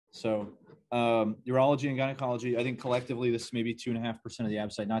So urology and gynecology, I think collectively this may be 2.5% of the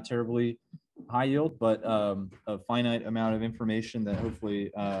ABSITE, not terribly high yield, but a finite amount of information that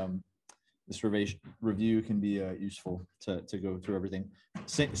hopefully this review can be useful to go through everything.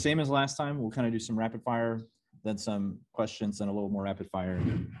 Same as last time, we'll kind of do some rapid fire, then some questions, and a little more rapid fire,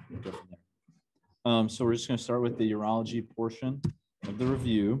 and go from there. So we're just going to start with the urology portion of the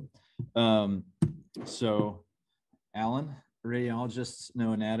review. So Alan, radiologists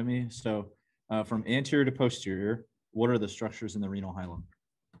know anatomy. So from anterior to posterior, what are the structures in the renal hilum?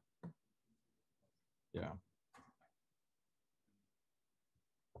 Yeah.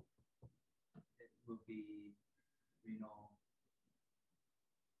 It will be renal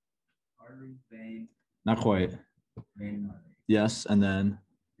artery, vein. Not quite. Vein, artery. Yes, and then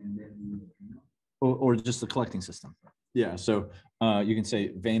renal. Or just the collecting system. Yeah, so you can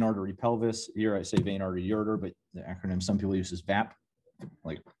say vein, artery, pelvis. Here I say vein, artery, ureter, but the acronym some people use is VAP.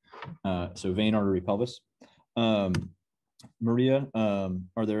 Like so, vein, artery, pelvis. Maria,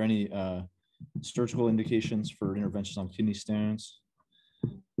 are there any surgical indications for interventions on kidney stones?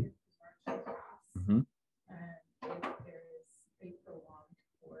 Mm-hmm.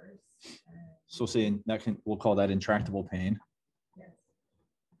 So saying that we'll call that intractable pain.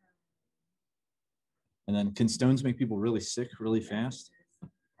 And then can stones make people really sick really fast?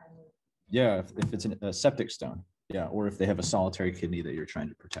 Yeah, if it's a septic stone, yeah, or if they have a solitary kidney that you're trying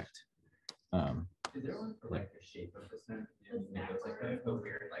to protect. Is there one for like the shape of the stone? It's like a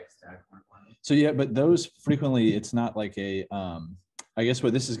weird like staghorn one. So yeah, but those frequently it's not like a. I guess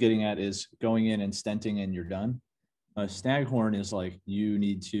what this is getting at is going in and stenting and you're done. A staghorn is like you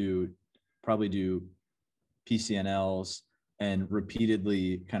need to probably do PCNLs and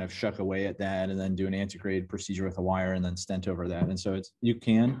repeatedly kind of shuck away at that and then do an antegrade procedure with a wire and then stent over that. And so you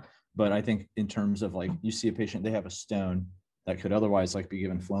can, but I think in terms of like you see a patient, they have a stone that could otherwise like be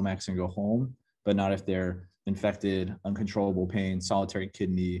given Flomax and go home, but not if they're infected, uncontrollable pain, solitary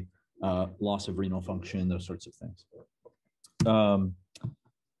kidney, loss of renal function, those sorts of things.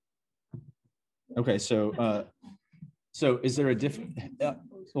 Okay, so is there a difference?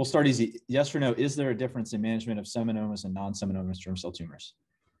 We'll start easy. Yes or no? Is there a difference in management of seminomas and non-seminomas germ cell tumors?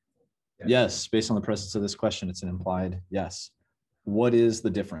 Yes, based on the presence of this question, it's an implied yes. What is the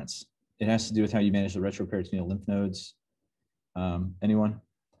difference? It has to do with how you manage the retroperitoneal lymph nodes. Anyone?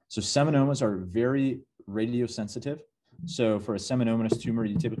 So seminomas are very radiosensitive. So for a seminomatous tumor,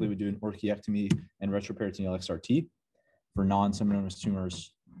 you typically would do an orchiectomy and retroperitoneal XRT. For non-seminomatous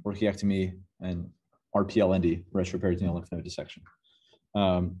tumors, orchiectomy and RPLND, retroperitoneal lymph node dissection.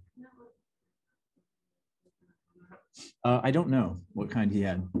 I don't know what kind he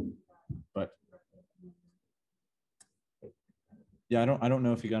had, but yeah, I don't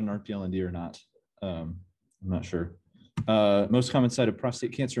know if he got an RPLND or not. I'm not sure. Most common site of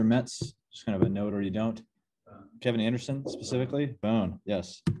prostate cancer, Mets, just kind of a note or you don't. Kevin Anderson specifically, bone.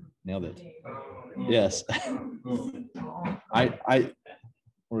 Yes, nailed it. Yes,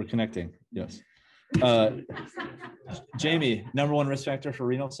 we're connecting. Yes. Jamie, number one risk factor for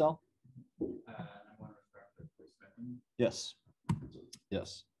renal cell? Yes.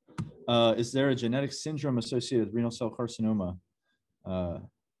 Yes. Is there a genetic syndrome associated with renal cell carcinoma?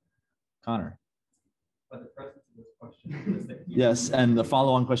 Connor. Yes, and the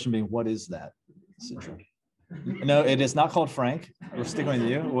follow-on question being, what is that syndrome? No, it is not called Frank. We're sticking with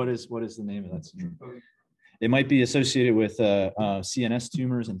you. What is the name of that syndrome? It might be associated with CNS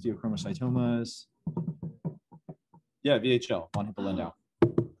tumors and pheochromocytomas. Yeah, VHL, von Hippel-Lindau.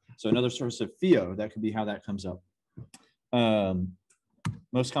 So another source of pheo, that could be how that comes up.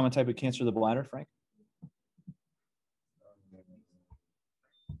 Most common type of cancer of the bladder, Frank?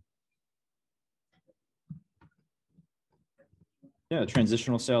 Yeah,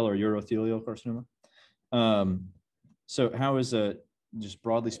 transitional cell or urothelial carcinoma. So how is just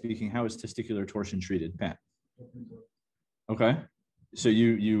broadly speaking, how is testicular torsion treated, Pat? Okay. So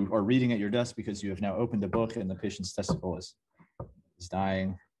you are reading at your desk because you have now opened a book and the patient's testicle is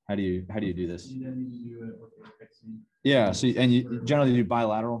dying. How do you do this? Yeah. So and you generally do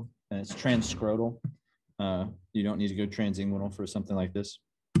bilateral and it's transscrotal. You don't need to go transinguinal for something like this.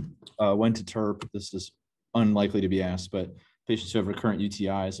 When to TURP, this is unlikely to be asked, but patients who have recurrent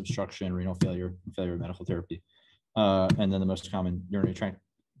UTIs, obstruction, renal failure, failure of medical therapy. And then the most common urinary tract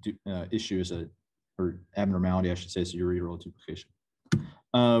issue is or abnormality, I should say, is ureteral duplication.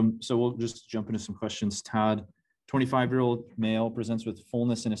 So we'll just jump into some questions. Todd, 25-year-old male, presents with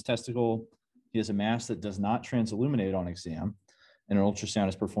fullness in his testicle. He has a mass that does not transilluminate on exam, and an ultrasound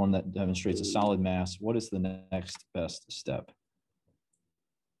is performed that demonstrates a solid mass. What is the next best step?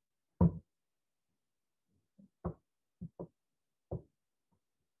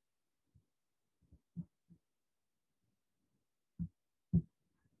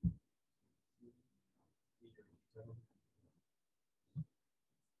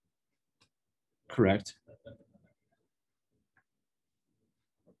 Correct.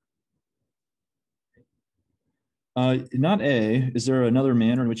 Not A. Is there another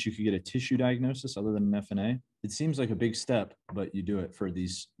manner in which you could get a tissue diagnosis other than an FNA? It seems like a big step, but you do it for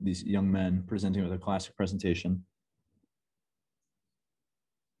these young men presenting with a classic presentation.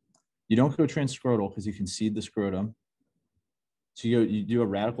 You don't go transscrotal because you can seed the scrotum. So you do a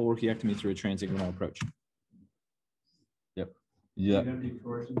radical orchiectomy through a transinguinal approach. Yep. Yeah.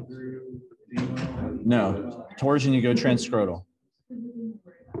 No, torsion, you go transscrotal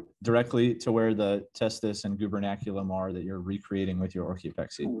directly to where the testis and gubernaculum are that you're recreating with your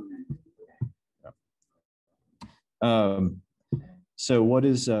orchiopexy. So what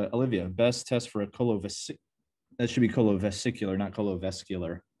is, Olivia, best test for a colovesicular, that should be colovesicular, not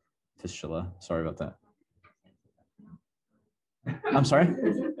colovescular fistula. Sorry about that. I'm sorry?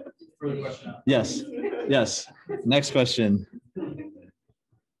 Yes, yes. Next question.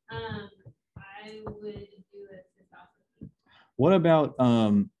 I would do a cystoscopy. What about,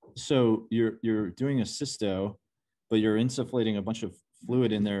 so you're doing a cysto, but you're insufflating a bunch of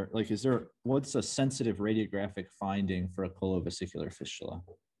fluid in there. Like, what's a sensitive radiographic finding for a colovesicular fistula?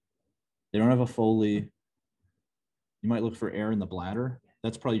 They don't have a Foley. You might look for air in the bladder.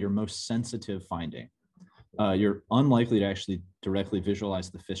 That's probably your most sensitive finding. You're unlikely to actually directly visualize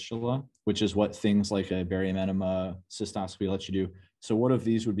the fistula, which is what things like a barium enema cystoscopy lets you do. So what of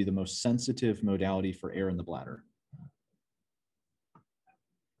these would be the most sensitive modality for air in the bladder?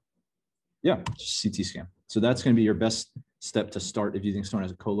 Yeah, just CT scan. So that's going to be your best step to start if you think someone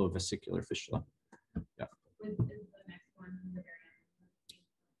has a colovesicular fistula. Yeah. Is the next one the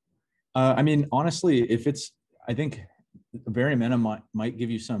I mean, honestly, I think barium enema might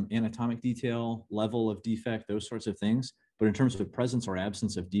give you some anatomic detail, level of defect, those sorts of things. But in terms of presence or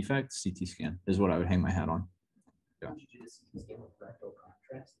absence of defect, CT scan is what I would hang my hat on. Yeah.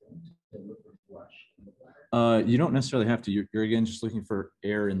 You don't necessarily have to. You're again just looking for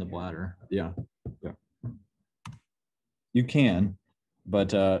air in the bladder. Yeah, yeah. You can,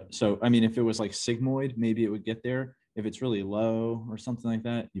 but so I mean, if it was like sigmoid, maybe it would get there. If it's really low or something like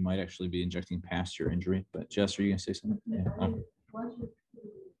that, you might actually be injecting past your injury. But Jess, are you gonna say something? Yeah.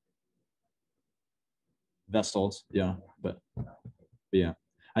 Vestals, yeah, but yeah.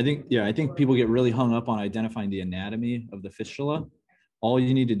 I think people get really hung up on identifying the anatomy of the fistula. All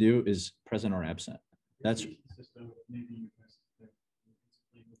you need to do is present or absent. That's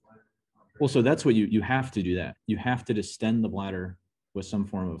well, so that's what you have to do that. You have to distend the bladder with some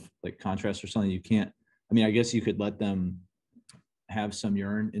form of like contrast or something. You can't, I mean, I guess you could let them have some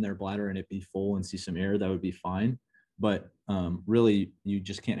urine in their bladder and it be full and see some air. That would be fine. But really, you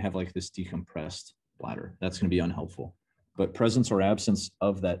just can't have like this decompressed bladder. That's going to be unhelpful. But presence or absence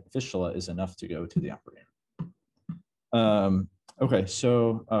of that fistula is enough to go to the operator. Okay,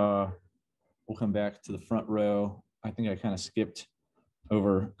 so we'll come back to the front row. I think I kind of skipped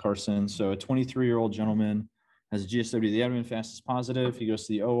over Carson. So a 23-year-old gentleman has a GSW of the abdomen, fastest positive. He goes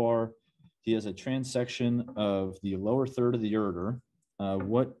to the OR. He has a transection of the lower third of the ureter.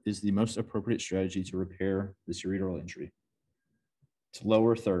 What is the most appropriate strategy to repair this ureteral injury? It's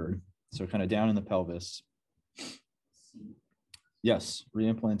lower third, so kind of down in the pelvis. Yes,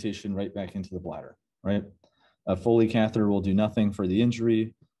 reimplantation right back into the bladder, right? A Foley catheter will do nothing for the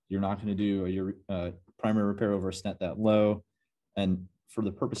injury. You're not going to do a primary repair over a stent that low. And for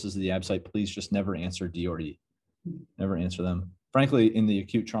the purposes of the ABSITE, please just never answer D or E. Never answer them. Frankly, in the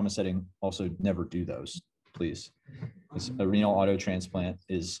acute trauma setting, also never do those, please. Because a renal auto transplant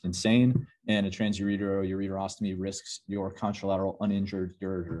is insane, and a transureterostomy risks your contralateral uninjured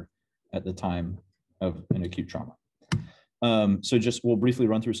ureter at the time of an acute trauma. So just we'll briefly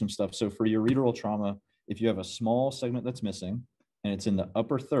run through some stuff. So for ureteral trauma, if you have a small segment that's missing and it's in the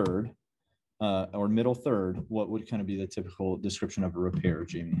upper third or middle third, what would kind of be the typical description of a repair,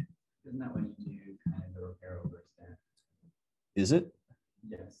 Jamie? Isn't that when you do kind of the repair over a stent? Is it?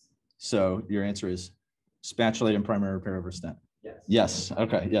 Yes. So your answer is spatulate and primary repair over stent. Yes. Yes.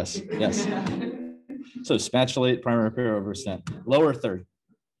 Okay. Yes. Yes. So spatulate, primary repair over stent. Lower third.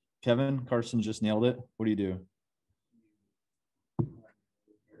 Kevin, Carson just nailed it. What do you do?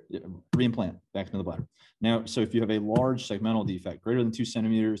 Reimplant back into the bladder. Now, so if you have a large segmental defect greater than 2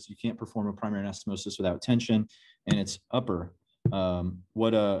 centimeters, you can't perform a primary anastomosis without tension, and it's upper.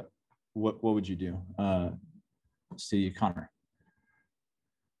 What would you do? See, Connor.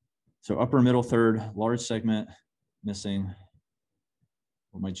 So upper middle third, large segment missing.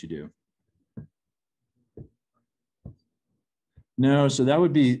 What might you do? No, so that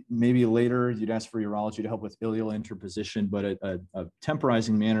would be maybe later. You'd ask for urology to help with ileal interposition, but a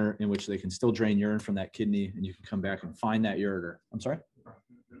temporizing manner in which they can still drain urine from that kidney, and you can come back and find that ureter. I'm sorry?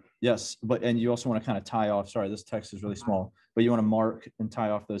 Yes, and you also want to kind of tie off, sorry, this text is really small, but you want to mark and tie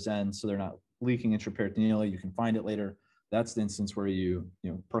off those ends so they're not leaking intraperitoneally. You can find it later. That's the instance where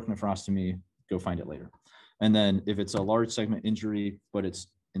perc nephrostomy, go find it later. And then if it's a large segment injury, but it's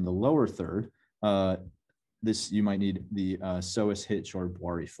in the lower third, you might need the psoas hitch or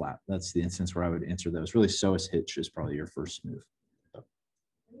Boiry flap. That's the instance where I would answer those. Really, psoas hitch is probably your first move.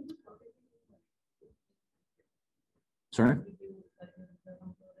 Sorry?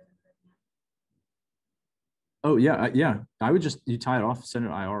 Oh yeah, yeah. I would you tie it off, send it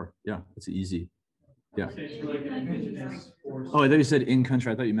to IR. Yeah, it's easy. Yeah. Oh, I thought you said in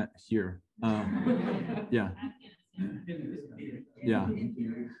country. I thought you meant here. Yeah. Yeah.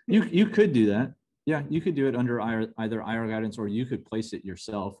 You could do that. Yeah, you could do it under either IR guidance, or you could place it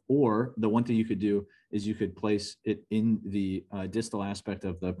yourself. Or the one thing you could do is you could place it in the distal aspect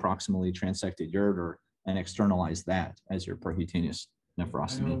of the proximally transected ureter and externalize that as your percutaneous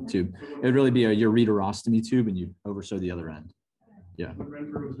nephrostomy tube. It would really be a ureterostomy tube, and you oversew the other end. Yeah. When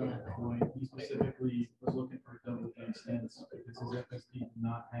Renfrew was on that point, he specifically was looking for double J stents because his FSD did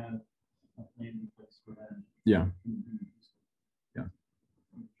not have a plan in place for that. Yeah. Yeah.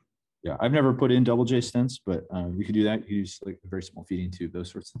 Yeah. I've never put in double J stents, but you could do that. You could use like a very small feeding tube,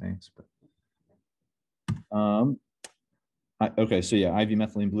 those sorts of things. But okay, so yeah, IV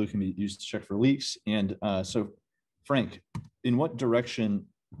methylene blue can be used to check for leaks. And so, Frank, in what direction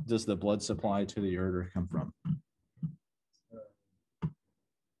does the blood supply to the ureter come from?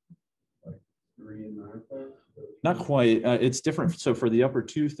 Not quite. It's different. So for the upper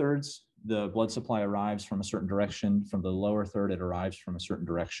 2/3, the blood supply arrives from a certain direction. From the lower third, it arrives from a certain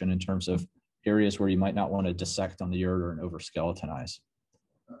direction in terms of areas where you might not want to dissect on the ureter and over skeletonize.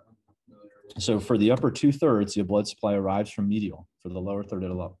 So for the upper 2/3, the blood supply arrives from medial. For the lower third,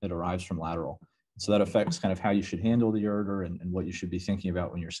 it arrives from lateral. So that affects kind of how you should handle the ureter and what you should be thinking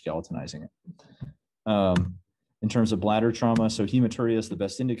about when you're skeletonizing it. In terms of bladder trauma, so hematuria is the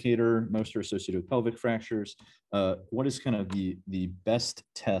best indicator. Most are associated with pelvic fractures. What is kind of the best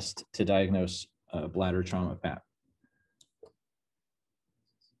test to diagnose bladder trauma, Pat?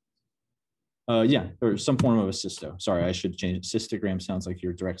 Yeah, or some form of a cysto. Sorry, I should change it. Cystogram sounds like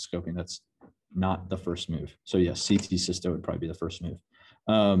you're direct scoping. That's not the first move. So yes, CT cysto would probably be the first move.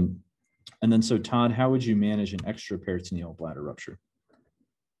 And then so Todd, how would you manage an extraperitoneal bladder rupture?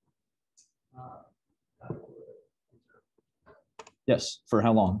 Yes, for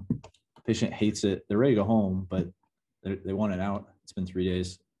how long? Patient hates it. They're ready to go home, but they want it out. It's been 3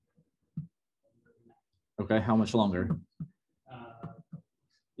 days. Okay, how much longer?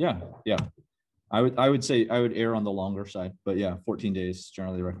 Yeah. I would say I would err on the longer side, but yeah, 14 days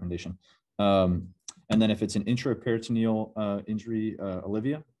generally the recommendation. And then if it's an intraperitoneal injury,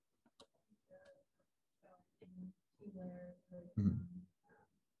 Olivia. Mm-hmm.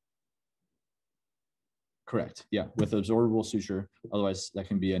 Correct. Yeah, with absorbable suture. Otherwise, that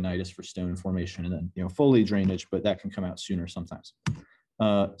can be a nidus for stone formation, and then Foley drainage, but that can come out sooner sometimes.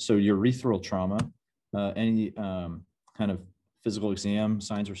 So urethral trauma. Any kind of physical exam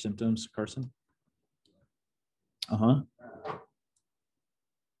signs or symptoms, Carson? What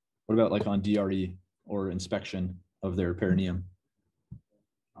about like on DRE or inspection of their perineum?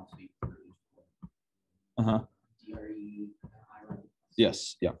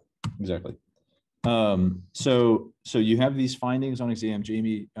 Yes. Yeah. Exactly. So you have these findings on exam,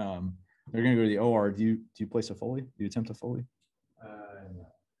 Jamie. They're going to go to the OR. Do you place a Foley? Do you attempt a Foley? No.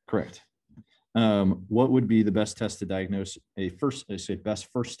 Correct. What would be the best test to diagnose best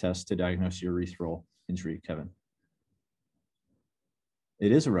first test to diagnose urethral injury, Kevin?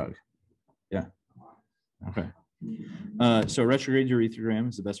 It is a rug. Yeah. Okay. So retrograde urethrogram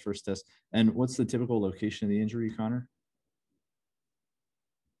is the best first test. And what's the typical location of the injury, Connor?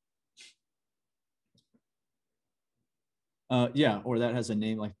 Yeah, or that has a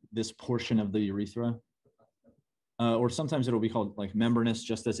name like this portion of the urethra. Or sometimes it'll be called like membranous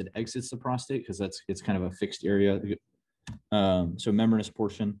just as it exits the prostate, because it's kind of a fixed area. So membranous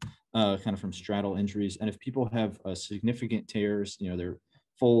portion, kind of from straddle injuries. And if people have significant tears, they're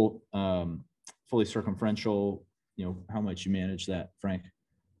fully circumferential, how much you manage that, Frank?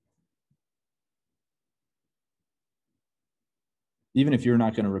 Even if you're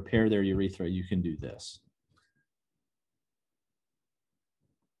not going to repair their urethra, you can do this.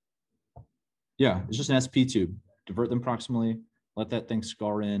 Yeah, it's just an SP tube. Divert them proximally, let that thing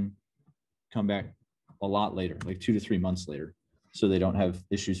scar in, come back a lot later, like 2 to 3 months later, so they don't have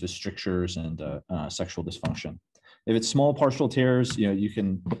issues with strictures and sexual dysfunction. If it's small partial tears, you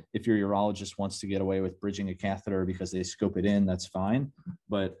can, if your urologist wants to get away with bridging a catheter because they scope it in, that's fine.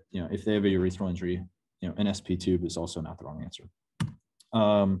 But if they have a urethral injury, an SP tube is also not the wrong answer.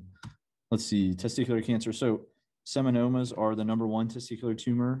 let's see, testicular cancer. So seminomas are the #1 testicular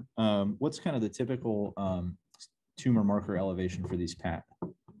tumor. What's kind of the typical tumor marker elevation for these PAT?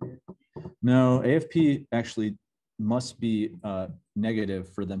 No, AFP actually must be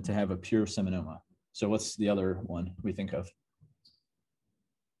negative for them to have a pure seminoma. So what's the other one we think of?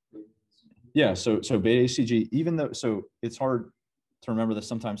 Yeah, so beta HCG, even though, so it's hard to remember this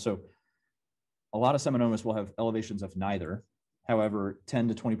sometimes. So a lot of seminomas will have elevations of neither. However, 10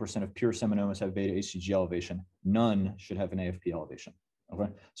 to 20% of pure seminomas have beta HCG elevation. None should have an AFP elevation. Okay,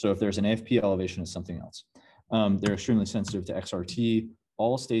 so if there's an AFP elevation, it's something else. They're extremely sensitive to XRT.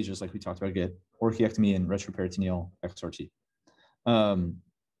 All stages, like we talked about, get orchiectomy and retroperitoneal XRT.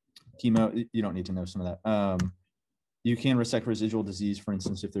 Chemo, you don't need to know some of that. You can resect residual disease, for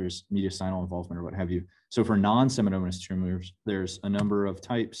instance, if there's mediastinal involvement or what have you. So for non-seminomatous tumors, there's a number of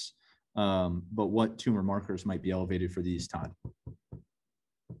types, but what tumor markers might be elevated for these, Todd?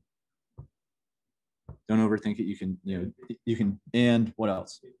 Don't overthink it. You can, and what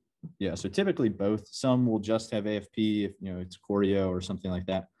else? Yeah, so typically both. Some will just have AFP if it's choreo or something like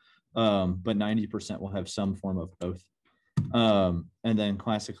that, but 90% will have some form of both. And then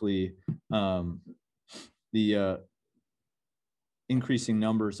classically, the increasing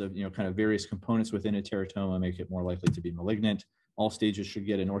numbers of kind of various components within a teratoma make it more likely to be malignant. All stages should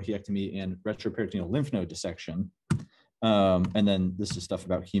get an orchiectomy and retroperitoneal lymph node dissection. And then this is stuff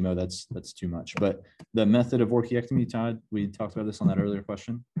about chemo that's too much. But the method of orchiectomy, Todd, we talked about this on that earlier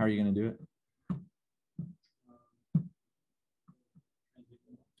question. How are you going to do it?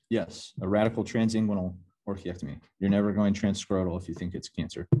 Yes, a radical transinguinal orchiectomy. You're never going transcrotal if you think it's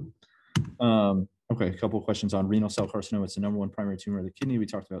cancer. Okay, a couple of questions on renal cell carcinoma. It's the #1 primary tumor of the kidney. We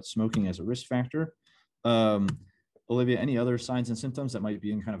talked about smoking as a risk factor. Olivia, any other signs and symptoms that might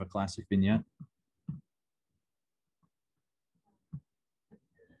be in kind of a classic vignette?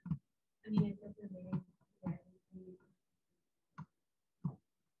 I mean, it's just amazing.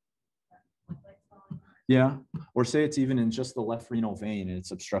 Yeah, or say it's even in just the left renal vein and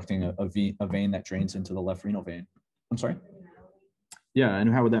it's obstructing a vein that drains into the left renal vein. I'm sorry? Yeah, and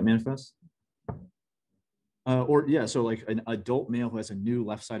how would that manifest? Or yeah, so like an adult male who has a new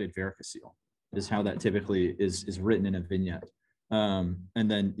left-sided varicocele is how that typically is written in a vignette. And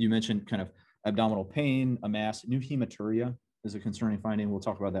then you mentioned kind of abdominal pain, a mass, new hematuria is a concerning finding. We'll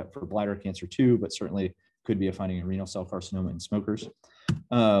talk about that for bladder cancer too, but certainly could be a finding in renal cell carcinoma in smokers.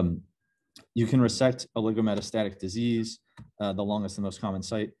 You can resect oligometastatic disease. The lung is the most common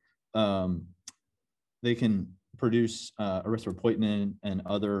site. They can produce erythropoietin and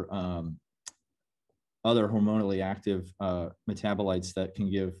other hormonally active metabolites that can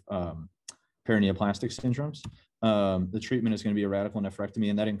give perineoplastic syndromes. The treatment is going to be a radical nephrectomy,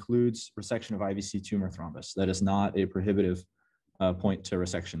 and that includes resection of IVC tumor thrombus. That is not a prohibitive point to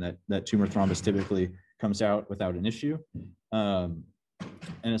resection. That tumor thrombus typically comes out without an issue,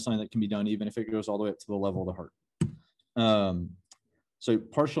 and it's something that can be done even if it goes all the way up to the level of the heart. So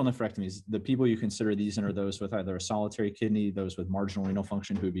partial nephrectomies, the people you consider these in are those with either a solitary kidney, those with marginal renal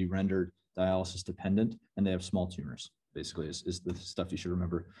function who would be rendered dialysis dependent, and they have small tumors, basically is the stuff you should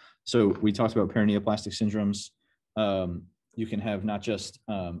remember. So we talked about perineoplastic syndromes. You can have not just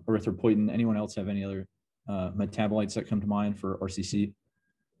erythropoietin. Anyone else have any other metabolites that come to mind for RCC?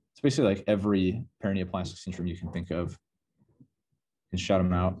 It's basically like every perineoplastic syndrome you can think of. You can shout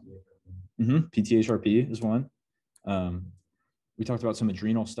them out. PTHRP is one. We talked about some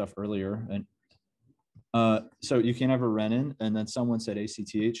adrenal stuff earlier, and so you can have a renin, and then someone said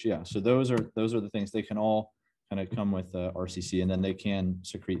ACTH. Yeah, so those are the things. They can all kind of come with RCC, and then they can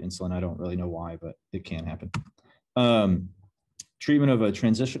secrete insulin. I don't really know why, but it can happen. Treatment of a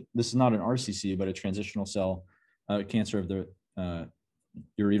transition. This is not an RCC, but a transitional cell cancer of the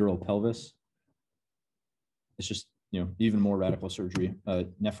ureteral pelvis. It's just even more radical surgery,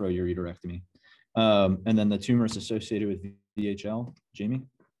 nephroureterectomy. And then the tumor is associated with VHL. Jamie?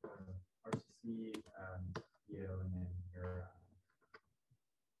 RCC, and then your,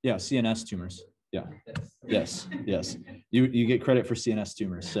 yeah, CNS tumors. Yeah. Yes. You get credit for CNS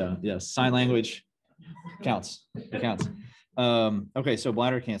tumors. So yes, sign language counts. It counts. Okay, so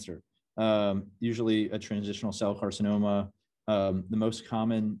bladder cancer. Usually a transitional cell carcinoma. The most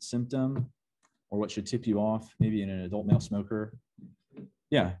common symptom, or what should tip you off, maybe in an adult male smoker.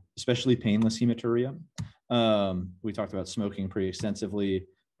 Yeah, especially painless hematuria. We talked about smoking pretty extensively.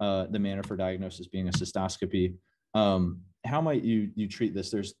 The manner for diagnosis being a cystoscopy. How might you treat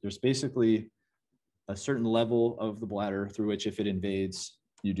this? There's basically a certain level of the bladder through which, if it invades,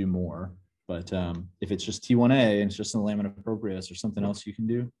 you do more. But if it's just T1A and it's just in the lamina propria, or something else you can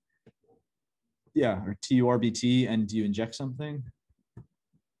do. Yeah, or TURBT, and do you inject something?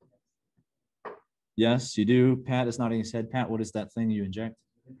 Yes, you do. Pat is nodding his head. Pat, what is that thing you inject?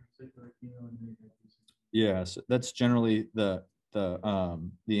 Yes, that's generally the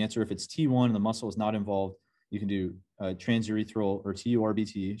answer. If it's T1 and the muscle is not involved, you can do transurethral or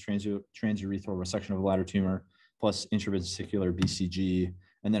TURBT, transurethral resection of a bladder tumor, plus intravesicular BCG.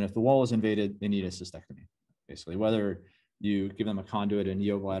 And then if the wall is invaded, they need a cystectomy. Basically, whether you give them a conduit and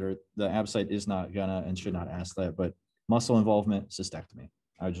neobladder, the ABSITE is not gonna and should not ask that, but muscle involvement, cystectomy.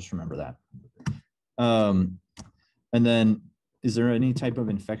 I would just remember that. And then, is there any type of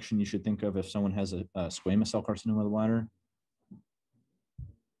infection you should think of if someone has a squamous cell carcinoma of the bladder?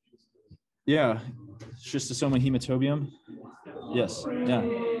 Yeah, schistosoma hematobium. Yes, yeah.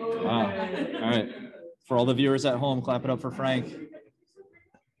 Wow. All right. For all the viewers at home, clap it up for Frank.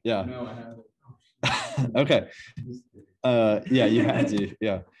 Yeah. Okay. Yeah, you had to.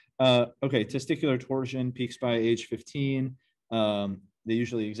 Yeah. Okay. Testicular torsion peaks by age 15. They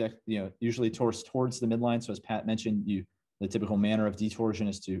usually usually towards the midline. So as Pat mentioned, the typical manner of detorsion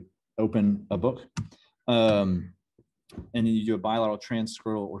is to open a book. And then you do a bilateral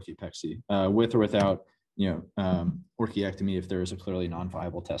transscrotal orchiopexy with or without, orchiectomy if there is a clearly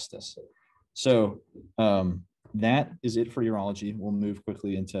non-viable testis. So that is it for urology. We'll move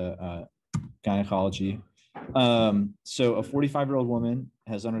quickly into gynecology. So a 45-year-old woman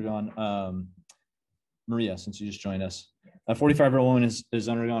has undergone, Maria, since you just joined us, a 45-year-old woman has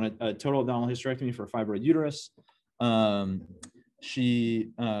undergone a total abdominal hysterectomy for a fibroid uterus.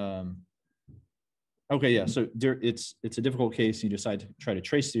 Okay, yeah, so it's a difficult case. You decide to try to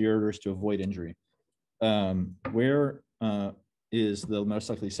trace the ureters to avoid injury. Where is the most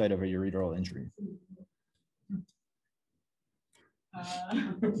likely site of a ureteral injury?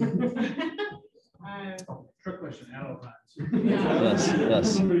 Trick question, adult times.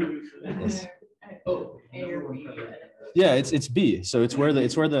 Yes. Yeah, it's B. So it's where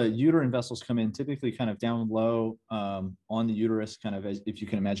the uterine vessels come in, typically kind of down low on the uterus, kind of as if you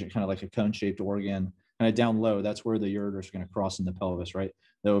can imagine, kind of like a cone-shaped organ, kind of down low. That's where the ureters are going to cross in the pelvis, right?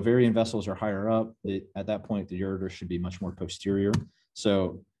 The ovarian vessels are higher up. At that point, the ureter should be much more posterior.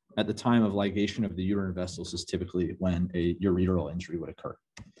 So at the time of ligation of the uterine vessels is typically when a ureteral injury would occur.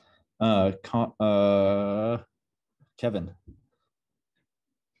 Kevin,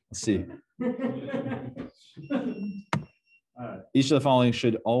 let's see. Each of the following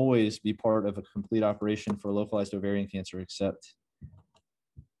should always be part of a complete operation for localized ovarian cancer, except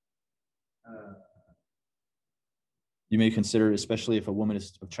you may consider, especially if a woman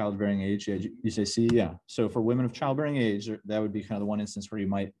is of childbearing age. Yeah, you say C, yeah. So for women of childbearing age, that would be kind of the one instance where you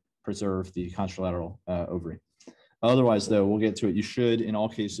might preserve the contralateral ovary. Otherwise, though, we'll get to it. You should, in all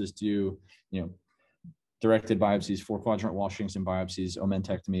cases, do directed biopsies, 4-quadrant washings and biopsies,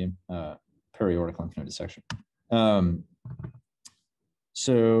 omentectomy, and periaortic lymph node dissection.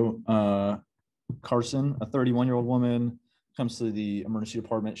 Carson, a 31-year-old woman, comes to the emergency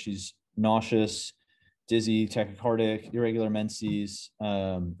department. She's nauseous, dizzy, tachycardic, irregular menses,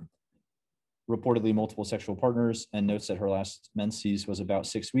 reportedly multiple sexual partners, and notes that her last menses was about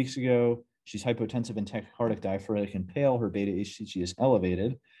 6 weeks ago. She's hypotensive and tachycardic, diaphoretic, and pale. Her beta HCG is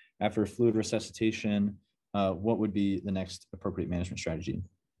elevated. After fluid resuscitation, what would be the next appropriate management strategy?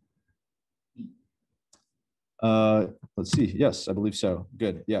 Let's see. Yes, I believe so.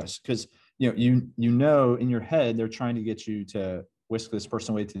 Good. Yes, because you know in your head they're trying to get you to whisk this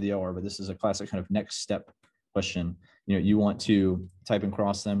person away to the OR, but this is a classic kind of next step question. You want to type and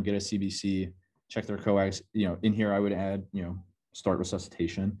cross them, get a CBC, check their coags. In here I would add start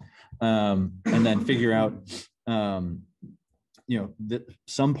resuscitation, and then figure out that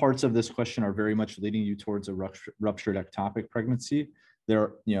some parts of this question are very much leading you towards a ruptured ectopic pregnancy.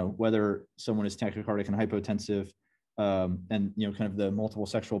 There, whether someone is tachycardic and hypotensive, and kind of the multiple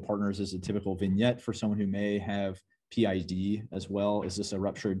sexual partners is a typical vignette for someone who may have PID as well. Is this a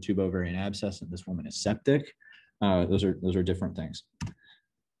ruptured tubovarian abscess and this woman is septic? Those are different things.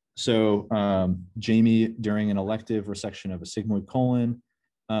 So Jamie, during an elective resection of a sigmoid colon,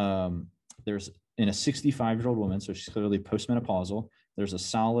 there's in a 65-year-old woman, so she's clearly postmenopausal. There's a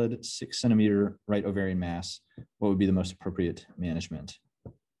solid 6 centimeter right ovarian mass. What would be the most appropriate management?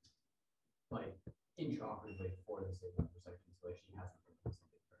 Like intraoperatively for the sigmoid resection, so she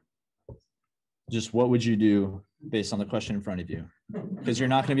hasn't. Just what would you do based on the question in front of you? Because you're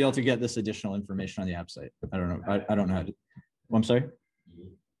not going to be able to get this additional information on the ABSITE. I don't know. I don't know how to. I'm sorry.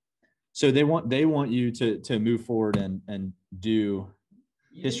 So they want you to move forward and do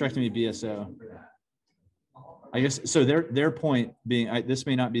hysterectomy BSO. I guess so. Their point being, this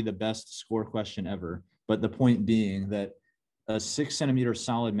may not be the best score question ever, but the point being that a 6 centimeter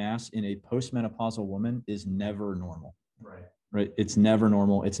solid mass in a postmenopausal woman is never normal. Right. right? It's never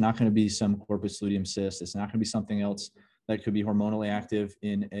normal. It's not going to be some corpus luteum cyst. It's not going to be something else that could be hormonally active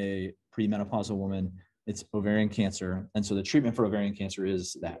in a premenopausal woman. It's ovarian cancer. And so the treatment for ovarian cancer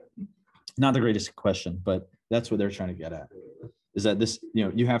is that. Not the greatest question, but that's what they're trying to get at. Is that this,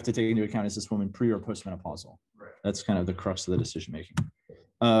 you have to take into account, is this woman pre or postmenopausal? Right. That's kind of the crux of the decision making.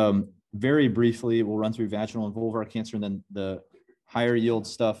 Very briefly, we'll run through vaginal and vulvar cancer, and then the higher yield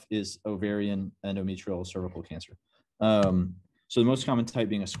stuff is ovarian, endometrial, cervical cancer. So the most common type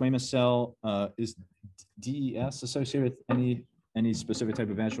being a squamous cell. Is DES associated with any specific type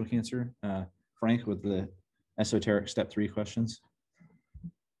of vaginal cancer? Frank, with the esoteric step 3 questions.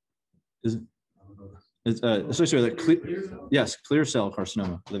 Is it's associated with clear cell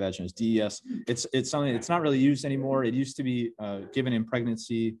carcinoma of the vagina is DES. It's something, it's not really used anymore. It used to be given in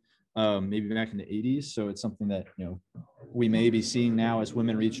pregnancy, maybe back in the 80s. So it's something that we may be seeing now as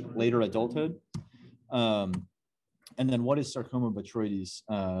women reach later adulthood. And then what is sarcoma botroides,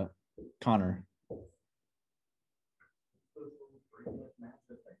 Connor?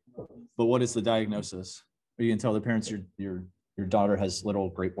 But what is the diagnosis? You can tell the parents your daughter has little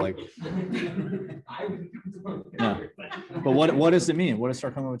grape-like. Yeah. But what does it mean? What is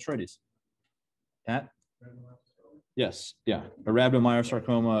sarcoma botroides? Pat? Yes. Yeah. A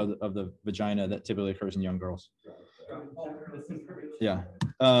rhabdomyosarcoma of the vagina that typically occurs in young girls. Yeah.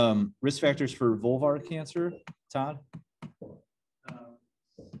 Risk factors for vulvar cancer, Todd?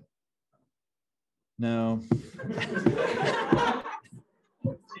 No.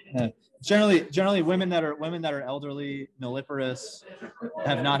 Generally women that are elderly, nulliparous,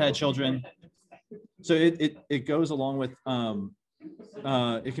 have not had children. So it goes along with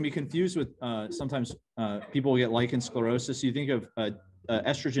it can be confused with sometimes people get lichen sclerosis. You think of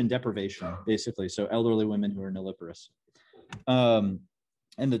estrogen deprivation, basically. So elderly women who are nulliparous.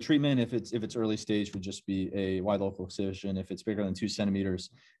 And the treatment, if it's early stage, would just be a wide local excision. If it's bigger than 2 centimeters,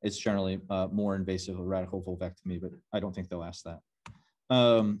 it's generally more invasive, a radical vulvectomy, but I don't think they'll ask that.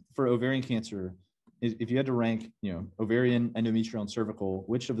 For ovarian cancer, if you had to rank, ovarian, endometrial, and cervical,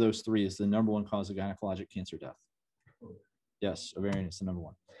 which of those 3 is the #1 cause of gynecologic cancer death? Yes, ovarian is the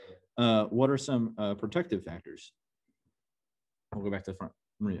 #1. What are some protective factors? We'll go back to the front.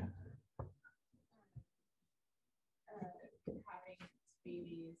 Maria. Having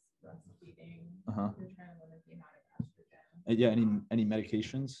babies, breastfeeding. Uh-huh. You're trying to limit the amount of estrogen. Yeah, any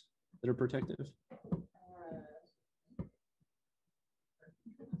medications that are protective?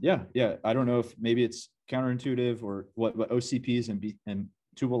 Yeah. I don't know if maybe it's counterintuitive or what OCPs and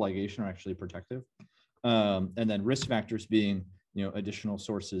tubal ligation are actually protective. And then risk factors being, additional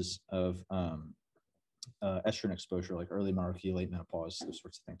sources of estrogen exposure, like early menarche, late menopause, those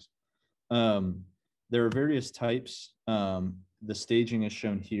sorts of things. There are various types. The staging is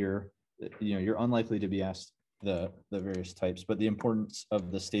shown here. You're unlikely to be asked the various types, but the importance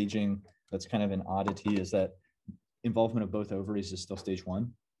of the staging, that's kind of an oddity, is that involvement of both ovaries is still stage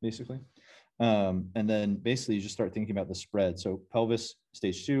 1, basically. And then basically you just start thinking about the spread. So pelvis,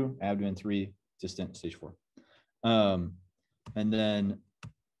 stage 2, abdomen 3, distant, stage 4. And then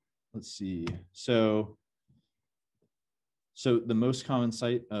let's see. So the most common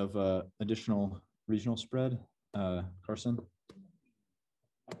site of additional regional spread, Carson?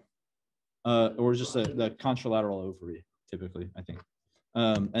 Or just the contralateral ovary, typically, I think.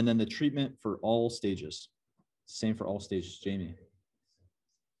 And then the treatment for all stages. Same for all stages, Jamie.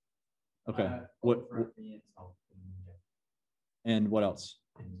 Okay. And what else?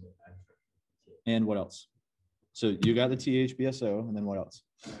 And what else? So you got the THBSO, and then what else?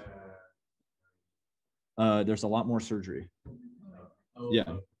 There's a lot more surgery.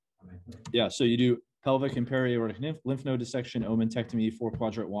 Yeah. So you do pelvic and periaortic lymph node dissection, omentectomy,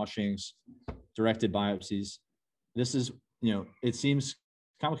 4-quadrant washings, directed biopsies. This is, it seems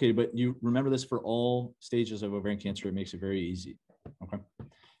complicated, but you remember this for all stages of ovarian cancer. It makes it very easy. Okay.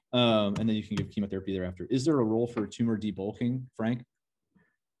 And then you can give chemotherapy thereafter. Is there a role for tumor debulking, Frank?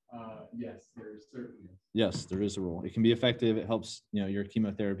 Yes, there certainly is. Yes, there is a role. It can be effective. It helps, your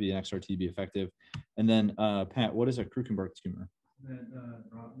chemotherapy and XRT be effective. And then, Pat, what is a Krukenberg tumor?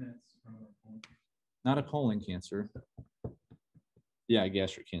 Not a colon cancer. Yeah,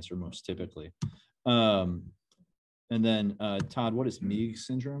 gastric cancer most typically. And then, Todd, what is Meigs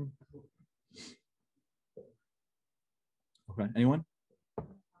syndrome? Okay, anyone?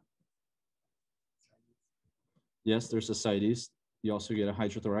 Yes, there's ascites. You also get a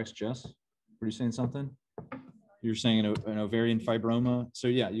hydrothorax, Jess. Were you saying something? You're saying an ovarian fibroma. So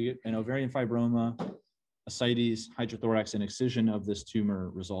yeah, you get an ovarian fibroma, ascites, hydrothorax, and excision of this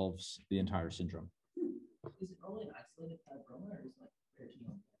tumor resolves the entire syndrome. Is it only an isolated fibroma, or is it like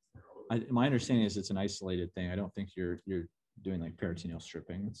peritoneal? My understanding is it's an isolated thing. I don't think you're doing like peritoneal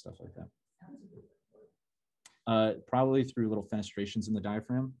stripping and stuff like that. Probably through little fenestrations in the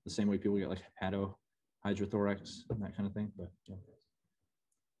diaphragm, the same way people get like hydrothorax and that kind of thing. But yeah.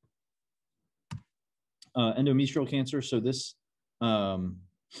 Endometrial cancer. So this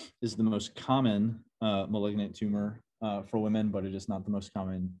is the most common malignant tumor for women, but it is not the most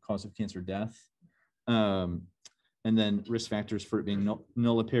common cause of cancer death. And then risk factors for it being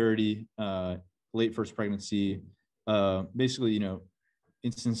nulliparity, late first pregnancy, basically,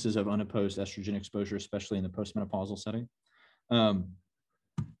 instances of unopposed estrogen exposure, especially in the postmenopausal setting. And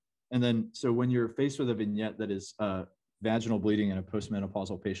then, so when you're faced with a vignette that is vaginal bleeding in a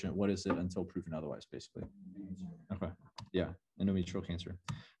postmenopausal patient, what is it until proven otherwise, basically? Okay, yeah, endometrial cancer.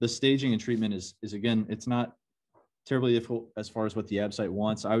 The staging and treatment is again, it's not terribly difficult as far as what the ABSITE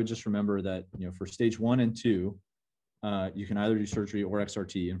wants. I would just remember that, for stage 1 and 2, you can either do surgery or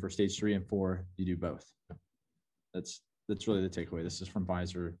XRT, and for stage 3 and 4, you do both. That's really the takeaway. This is from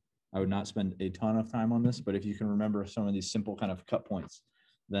Pfizer. I would not spend a ton of time on this, but if you can remember some of these simple kind of cut points,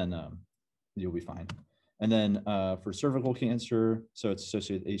 then you'll be fine. And then for cervical cancer, so it's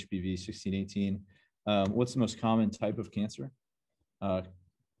associated with HPV 16-18. What's the most common type of cancer?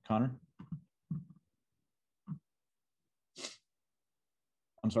 Connor?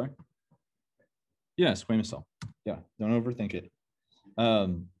 I'm sorry? Yeah, squamous cell. Yeah, don't overthink it.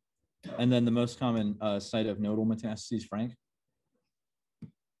 And then the most common site of nodal metastases, Frank?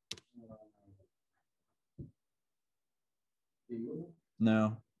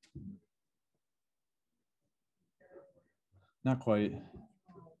 No. Not quite.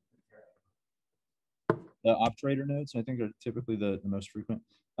 The obturator nodes, I think, are typically the most frequent.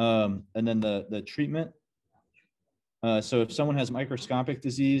 And then the treatment. So if someone has microscopic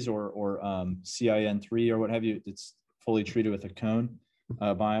disease or CIN3 or what have you, it's fully treated with a cone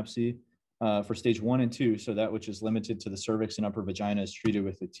biopsy. For stage 1 and 2, so that which is limited to the cervix and upper vagina is treated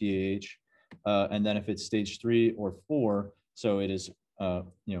with a TAH. And then if it's stage 3 or 4, so it is kind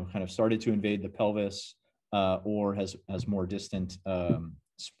of started to invade the pelvis or has more distant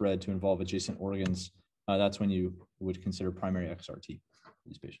spread to involve adjacent organs, that's when you would consider primary XRT for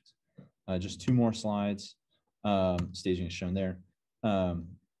these patients. Just 2 more slides. Staging is shown there.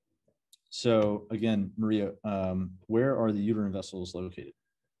 So again, Maria, where are the uterine vessels located?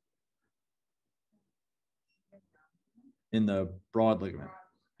 In the broad ligament.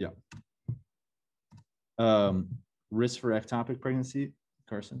 Yeah. Risk for ectopic pregnancy,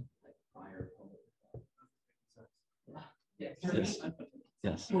 Carson? Yes.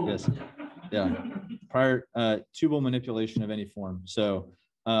 Yeah. Prior tubal manipulation of any form. So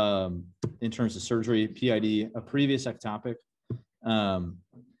in terms of surgery, PID, a previous ectopic,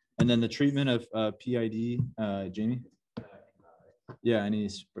 and then the treatment of PID, Jamie? Yeah, any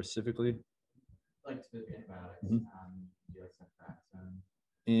specifically? Like specific antibiotics, Mhm. ceftriaxone.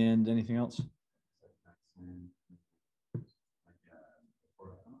 And anything else?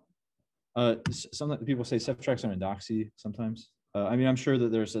 Some people say ceftriaxone and doxy sometimes. I mean, I'm sure that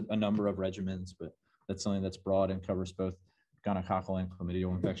there's a number of regimens, but that's something that's broad and covers both gonococcal and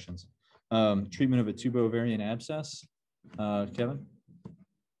chlamydial infections. Treatment of a tubo-ovarian abscess, Kevin?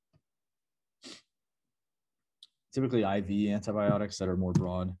 Typically IV antibiotics that are more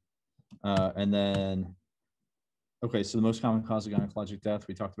broad. And then, okay, so the most common cause of gynecologic death,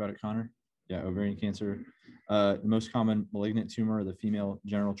 we talked about it, Connor. Yeah, ovarian cancer. The most common malignant tumor of the female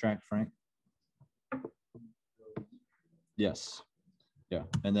genital tract, Frank? Yes. Yeah.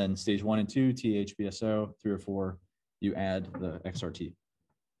 And then stage 1 and 2, THBSO, 3 or 4, you add the XRT.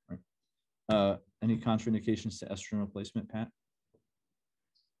 Right. Any contraindications to estrogen replacement, Pat?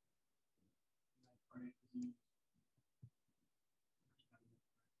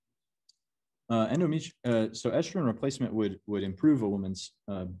 So estrogen replacement would improve a woman's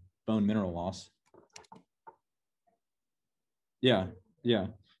bone mineral loss. Yeah.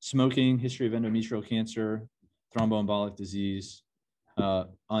 Smoking, history of endometrial cancer, thromboembolic disease,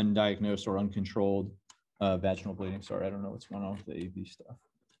 undiagnosed or uncontrolled vaginal bleeding. Sorry, I don't know what's going on with the AV stuff.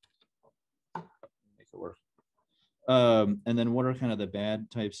 Make it work. And then what are kind of the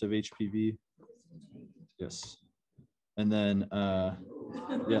bad types of HPV? Yes. And then,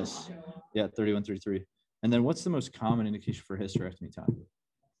 yes. Yeah, 3133. And then what's the most common indication for hysterectomy time?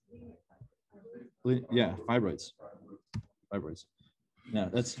 Yeah, fibroids. No,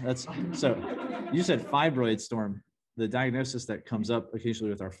 that's so you said fibroid storm. The diagnosis that comes up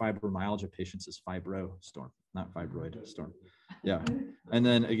occasionally with our fibromyalgia patients is fibrostorm, not fibroid storm. Yeah. And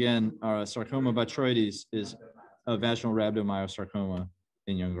then again, sarcoma botryoides is a vaginal rhabdomyosarcoma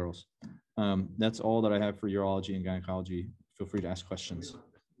in young girls. That's all that I have for urology and gynecology. Feel free to ask questions.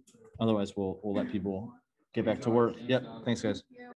 Otherwise, we'll let people get back to work. Yep. Thanks, guys. Yeah.